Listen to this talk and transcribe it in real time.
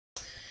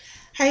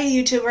Hi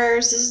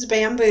YouTubers, this is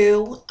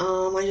Bamboo.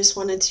 I just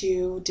wanted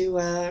to do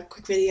a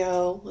quick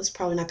video. It's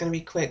probably not going to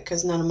be quick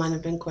because none of mine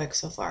have been quick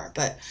so far.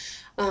 But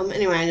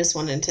anyway, I just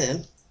wanted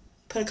to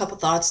put a couple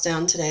thoughts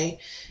down today.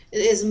 It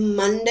is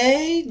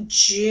Monday,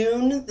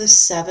 June the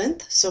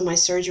 7th, so my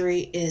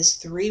surgery is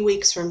 3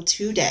 weeks from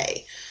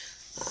today.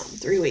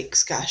 3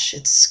 weeks, gosh,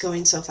 it's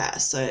going so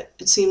fast.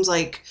 It seems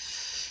like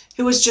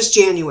it was just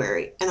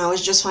January, and I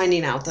was just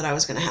finding out that I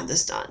was going to have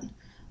this done.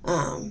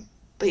 Um,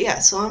 but yeah,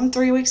 so I'm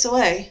 3 weeks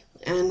away,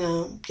 and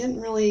getting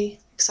really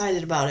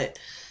excited about it.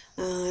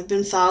 I've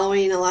been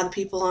following a lot of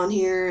people on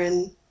here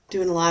and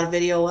doing a lot of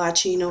video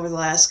watching over the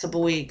last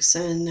couple weeks.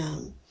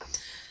 And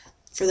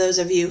for those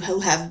of you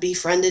who have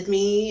befriended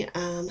me,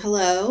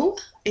 hello.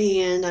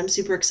 And I'm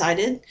super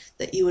excited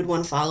that you would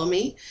want to follow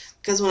me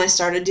because when I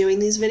started doing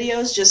these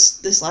videos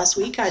just this last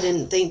week, I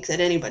didn't think that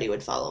anybody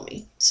would follow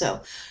me.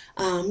 So,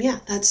 yeah,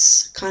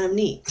 that's kind of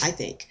neat, I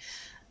think.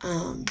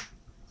 Um,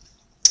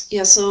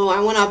 yeah, so I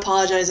want to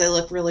apologize. I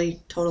look really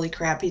totally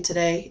crappy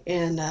today,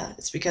 and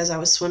it's because I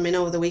was swimming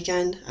over the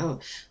weekend.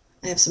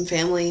 I have some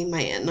family,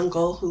 my aunt and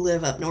uncle who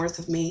live up north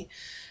of me,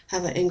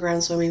 have an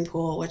in-ground swimming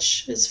pool,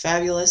 which is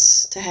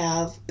fabulous to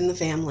have in the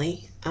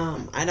family.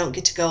 I don't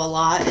get to go a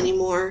lot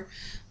anymore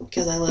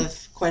because I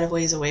live quite a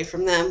ways away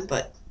from them,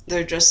 but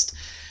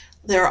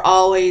they're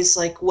always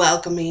like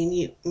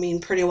welcoming. I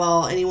mean, pretty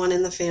well anyone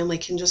in the family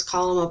can just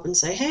call them up and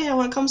say, "Hey, I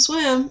want to come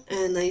swim,"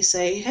 and they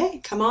say, "Hey,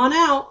 come on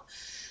out."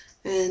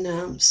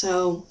 And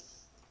so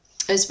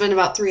I spent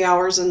about 3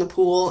 hours in the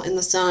pool in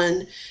the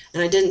sun,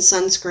 and I didn't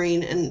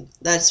sunscreen, and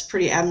that's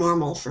pretty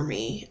abnormal for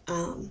me.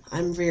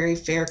 I'm very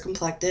fair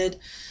complected.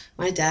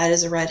 My dad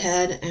is a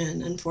redhead,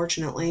 and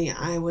unfortunately,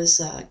 I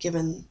was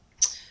given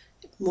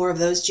more of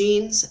those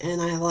genes, and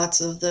I have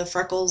lots of the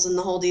freckles and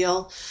the whole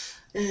deal,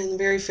 and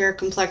very fair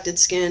complected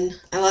skin.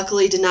 I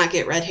luckily did not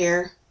get red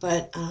hair,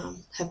 but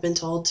have been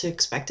told to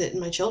expect it in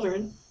my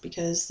children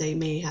because they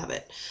may have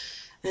it,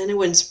 and it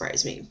wouldn't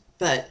surprise me.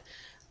 But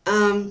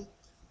um,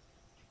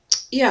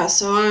 yeah,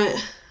 so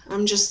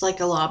I'm just like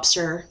a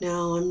lobster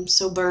now. I'm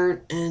so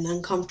burnt and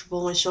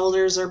uncomfortable. My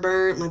shoulders are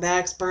burnt, my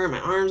back's burnt,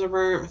 my arms are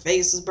burnt, my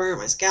face is burnt,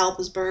 my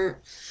scalp is burnt.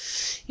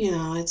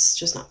 It's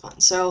just not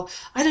fun. So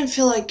I didn't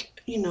feel like,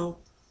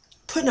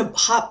 putting a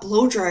hot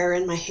blow dryer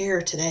in my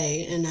hair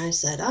today, and I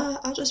said,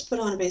 I'll just put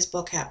on a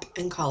baseball cap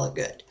and call it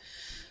good.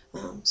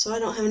 So I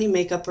don't have any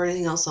makeup or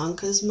anything else on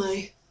because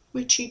my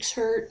cheeks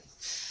hurt.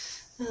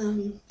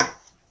 Um,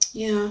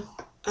 yeah.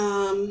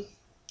 Um,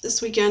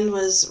 this weekend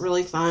was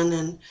really fun,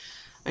 and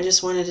I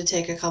just wanted to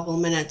take a couple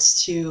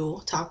minutes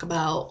to talk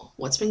about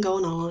what's been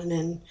going on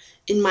and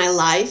in my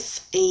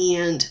life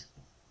and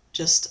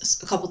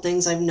just a couple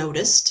things I've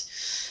noticed.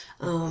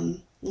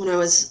 When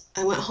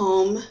I went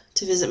home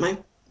to visit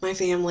my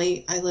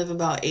family. I live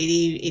about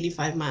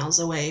 85 miles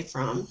away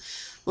from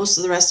most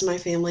of the rest of my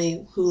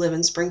family who live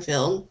in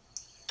Springfield,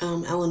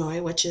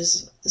 Illinois, which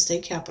is the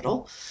state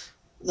capital,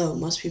 though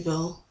most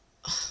people,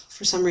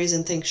 for some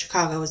reason, think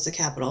Chicago is the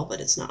capital,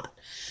 but it's not.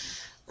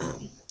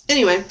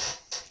 Anyway,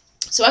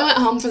 so I went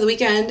home for the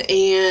weekend,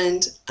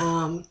 and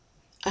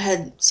I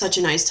had such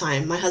a nice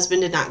time. My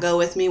husband did not go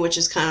with me, which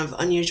is kind of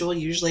unusual.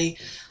 Usually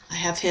I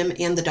have him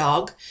and the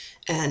dog,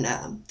 and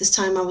this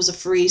time I was a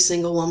free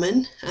single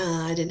woman.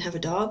 I didn't have a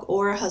dog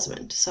or a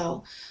husband,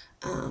 so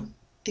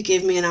it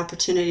gave me an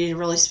opportunity to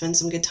really spend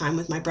some good time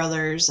with my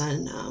brothers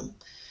and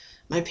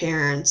my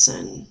parents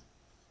and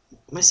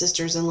my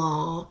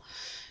sisters-in-law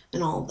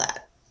and all of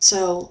that.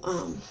 So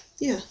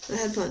yeah, I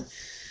had fun.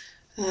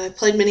 I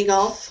played mini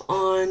golf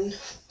on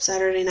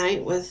Saturday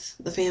night with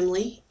the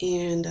family,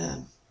 and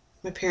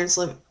my parents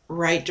live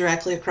right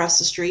directly across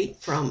the street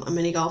from a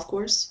mini golf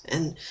course,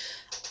 and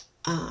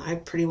I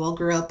pretty well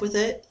grew up with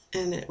it,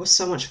 and it was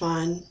so much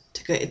fun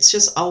to go. It's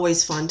just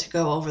always fun to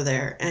go over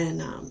there,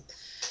 and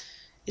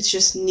it's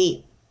just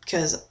neat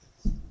because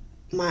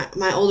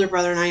my older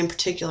brother and I in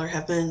particular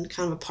have been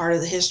kind of a part of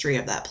the history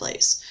of that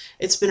place.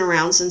 It's been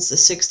around since the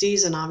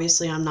 60s, and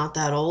obviously I'm not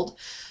that old,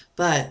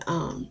 but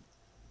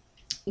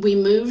we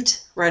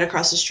moved right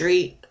across the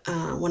street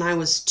when I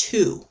was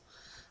 2.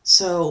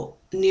 So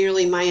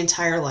nearly my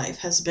entire life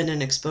has been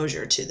an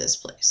exposure to this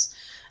place.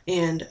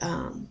 And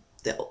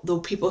the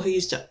people who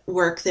used to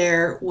work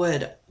there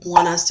would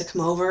want us to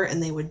come over,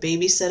 and they would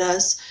babysit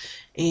us,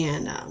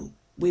 and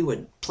we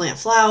would plant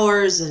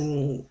flowers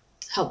and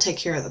help take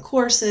care of the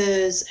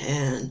courses.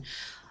 And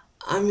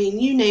I mean,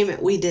 you name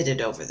it, we did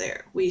it over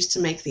there. We used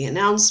to make the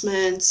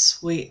announcements.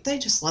 They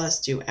just let us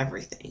do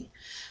everything,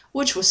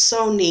 which was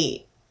so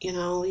neat.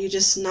 You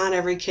just, not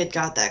every kid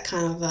got that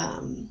kind of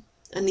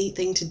a neat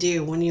thing to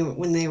do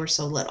when they were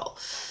so little.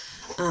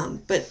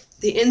 But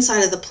the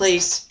inside of the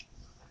place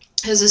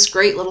has this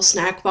great little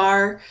snack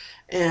bar,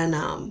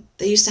 and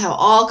they used to have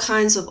all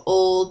kinds of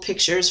old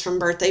pictures from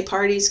birthday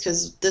parties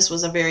because this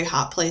was a very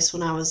hot place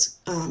when I was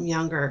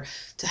younger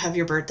to have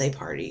your birthday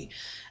party.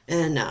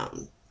 And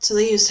so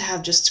they used to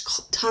have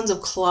just tons of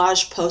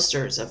collage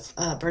posters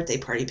of birthday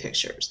party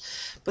pictures.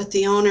 But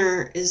the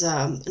owner is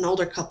an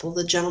older couple.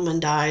 The gentleman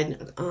died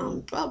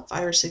about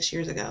 5 or 6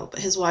 years ago, but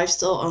his wife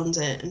still owns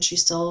it, and she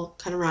still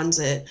kind of runs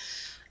it,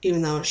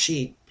 even though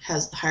she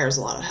hires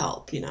a lot of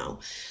help.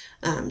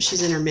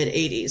 She's in her mid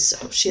 80s,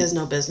 so she has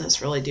no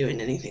business really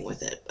doing anything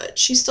with it, but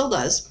she still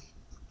does.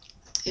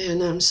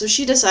 And so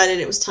she decided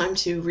it was time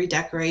to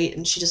redecorate,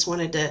 and she just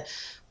wanted to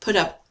put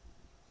up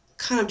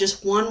kind of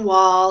just one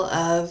wall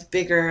of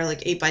bigger,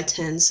 like 8 by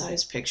 10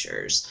 size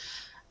pictures.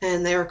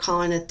 And they were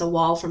calling it the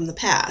wall from the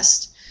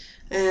past.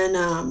 And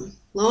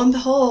lo and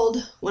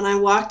behold, when I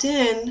walked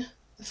in,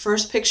 the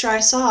first picture I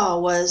saw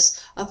was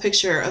a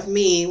picture of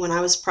me when I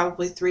was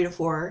probably 3 to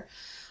 4,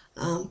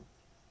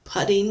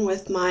 putting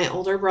with my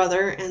older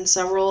brother and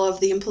several of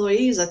the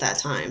employees at that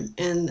time,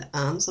 and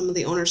some of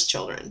the owner's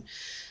children.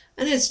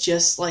 And it's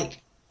just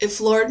like, it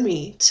floored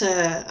me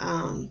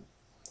to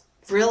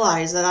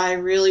realize that I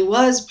really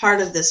was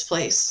part of this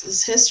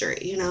place's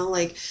history,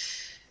 like,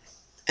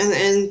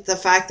 and the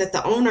fact that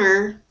the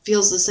owner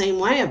feels the same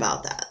way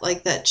about that,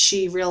 like that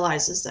she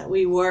realizes that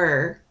we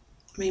were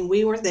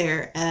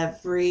there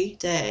every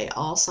day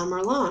all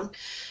summer long.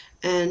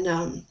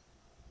 And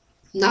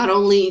not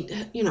only,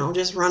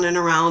 just running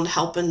around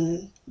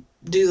helping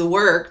do the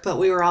work, but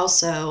we were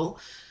also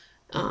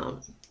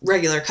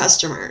regular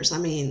customers.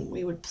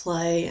 We would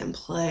play and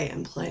play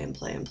and play and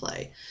play and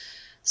play.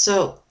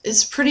 So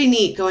it's pretty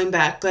neat going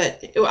back,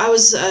 but I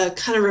was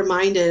kind of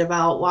reminded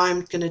about why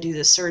I'm going to do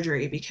this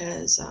surgery,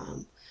 because,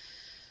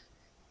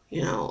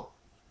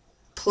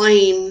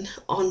 playing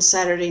on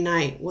Saturday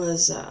night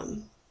was,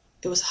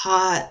 it was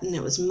hot and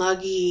it was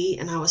muggy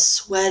and I was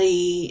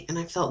sweaty and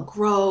I felt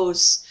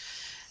gross.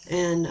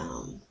 And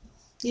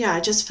yeah,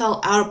 I just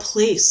felt out of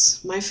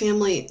place. My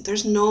family,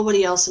 there's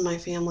nobody else in my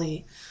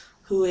family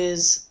who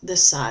is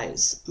this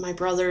size. My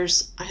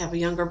brothers, I have a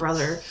younger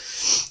brother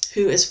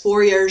who is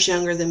 4 years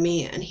younger than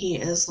me, and he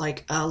is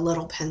like a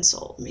little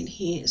pencil.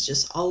 He has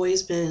just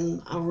always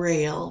been a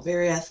rail,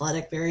 very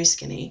athletic, very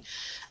skinny.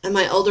 And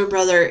my older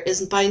brother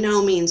is by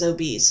no means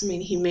obese.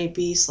 He may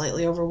be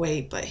slightly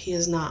overweight, but he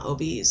is not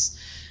obese.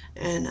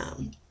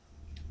 And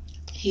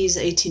he's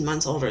 18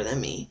 months older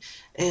than me.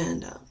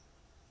 And,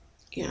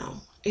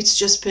 it's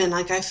just been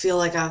like, I feel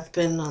like I've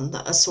been on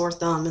a sore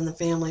thumb in the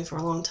family for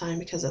a long time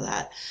because of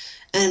that.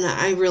 And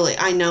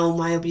I know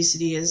my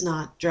obesity is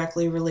not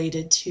directly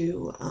related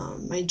to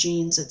my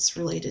genes. It's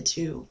related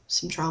to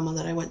some trauma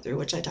that I went through,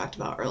 which I talked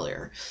about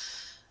earlier.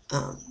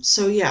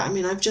 So yeah,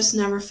 I've just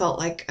never felt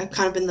like I've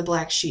kind of been the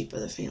black sheep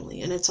of the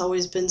family. And it's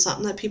always been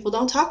something that people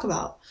don't talk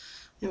about.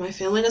 My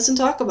family doesn't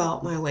talk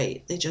about my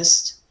weight. They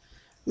just,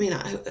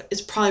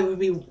 it probably would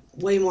be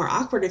way more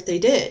awkward if they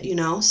did,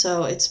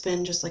 So it's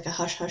been just like a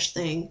hush-hush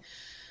thing.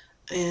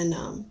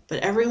 And but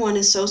everyone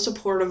is so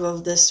supportive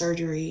of this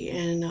surgery.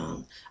 And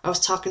I was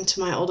talking to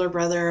my older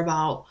brother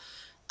about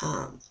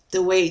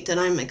the weight that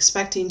I'm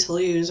expecting to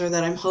lose, or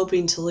that I'm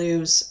hoping to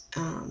lose.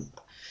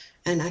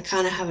 And I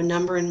kind of have a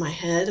number in my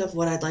head of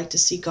what I'd like to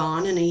see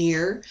gone in a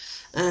year.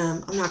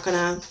 I'm not going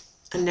to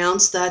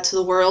announce that to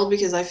the world,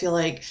 because I feel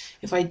like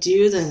if I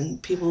do, then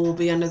people will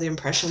be under the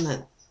impression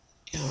that,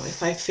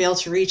 if I fail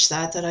to reach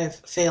that I've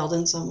failed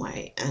in some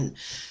way. And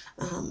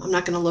I'm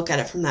not going to look at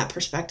it from that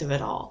perspective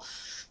at all.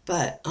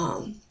 But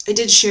I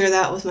did share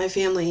that with my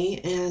family,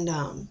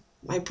 and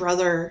my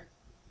brother,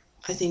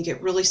 I think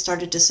it really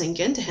started to sink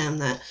into him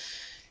that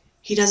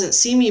he doesn't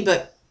see me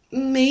but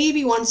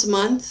maybe once a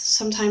month.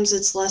 Sometimes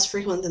it's less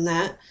frequent than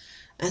that.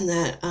 And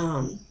that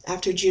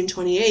after June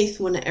 28th,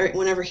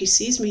 whenever he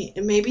sees me,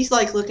 it may be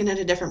like looking at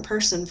a different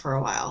person for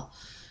a while.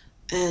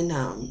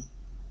 And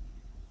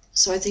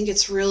so I think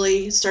it's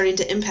really starting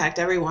to impact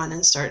everyone,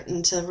 and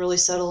starting to really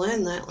settle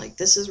in that, like,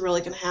 this is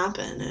really going to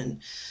happen, and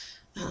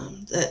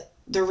that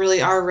there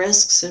really are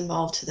risks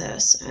involved to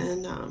this.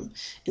 And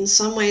in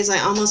some ways, I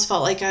almost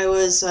felt like I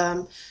was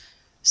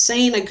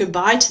saying a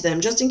goodbye to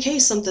them, just in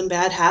case something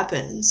bad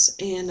happens.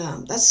 And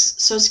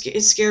that's so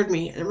it scared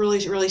me. It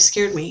really, really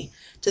scared me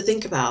to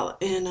think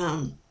about.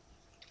 And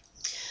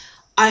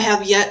I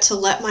have yet to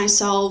let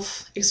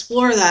myself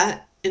explore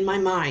that in my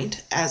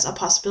mind as a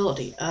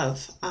possibility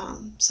of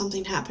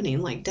something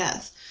happening like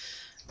death.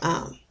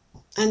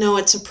 I know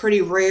it's a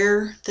pretty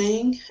rare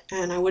thing,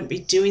 and I wouldn't be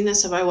doing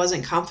this if I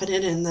wasn't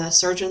confident in the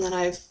surgeon that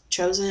I've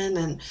chosen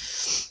and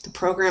the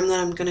program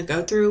that I'm going to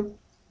go through.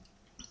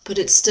 But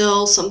it's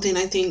still something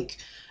I think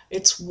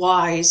it's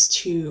wise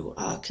to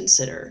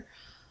consider.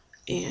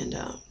 And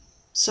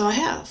so I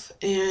have.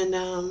 And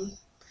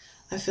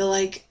I feel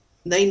like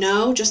they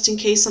know, just in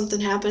case something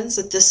happens,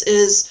 that this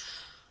is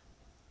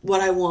what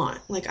I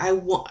want. Like,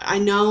 I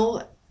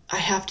know I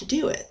have to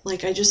do it.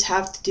 Like, I just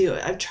have to do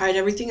it. I've tried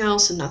everything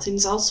else and nothing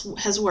else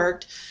has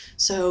worked.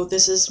 So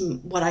this is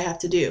what I have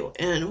to do.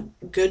 And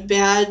good,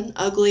 bad,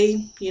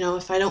 ugly,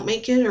 if I don't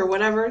make it or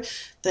whatever,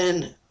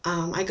 then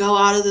I go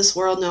out of this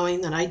world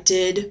knowing that I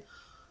did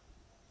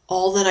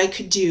all that I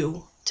could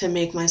do to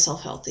make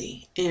myself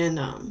healthy. And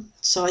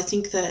so I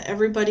think that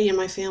everybody in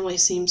my family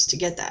seems to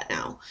get that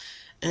now.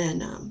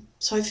 And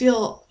so I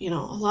feel, a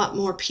lot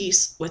more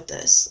peace with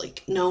this,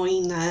 like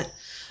knowing that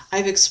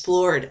I've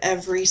explored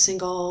every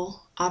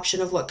single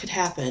option of what could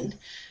happen.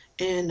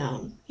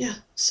 And yeah,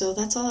 so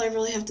that's all I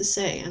really have to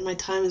say. And my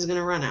time is going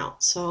to run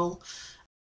out. So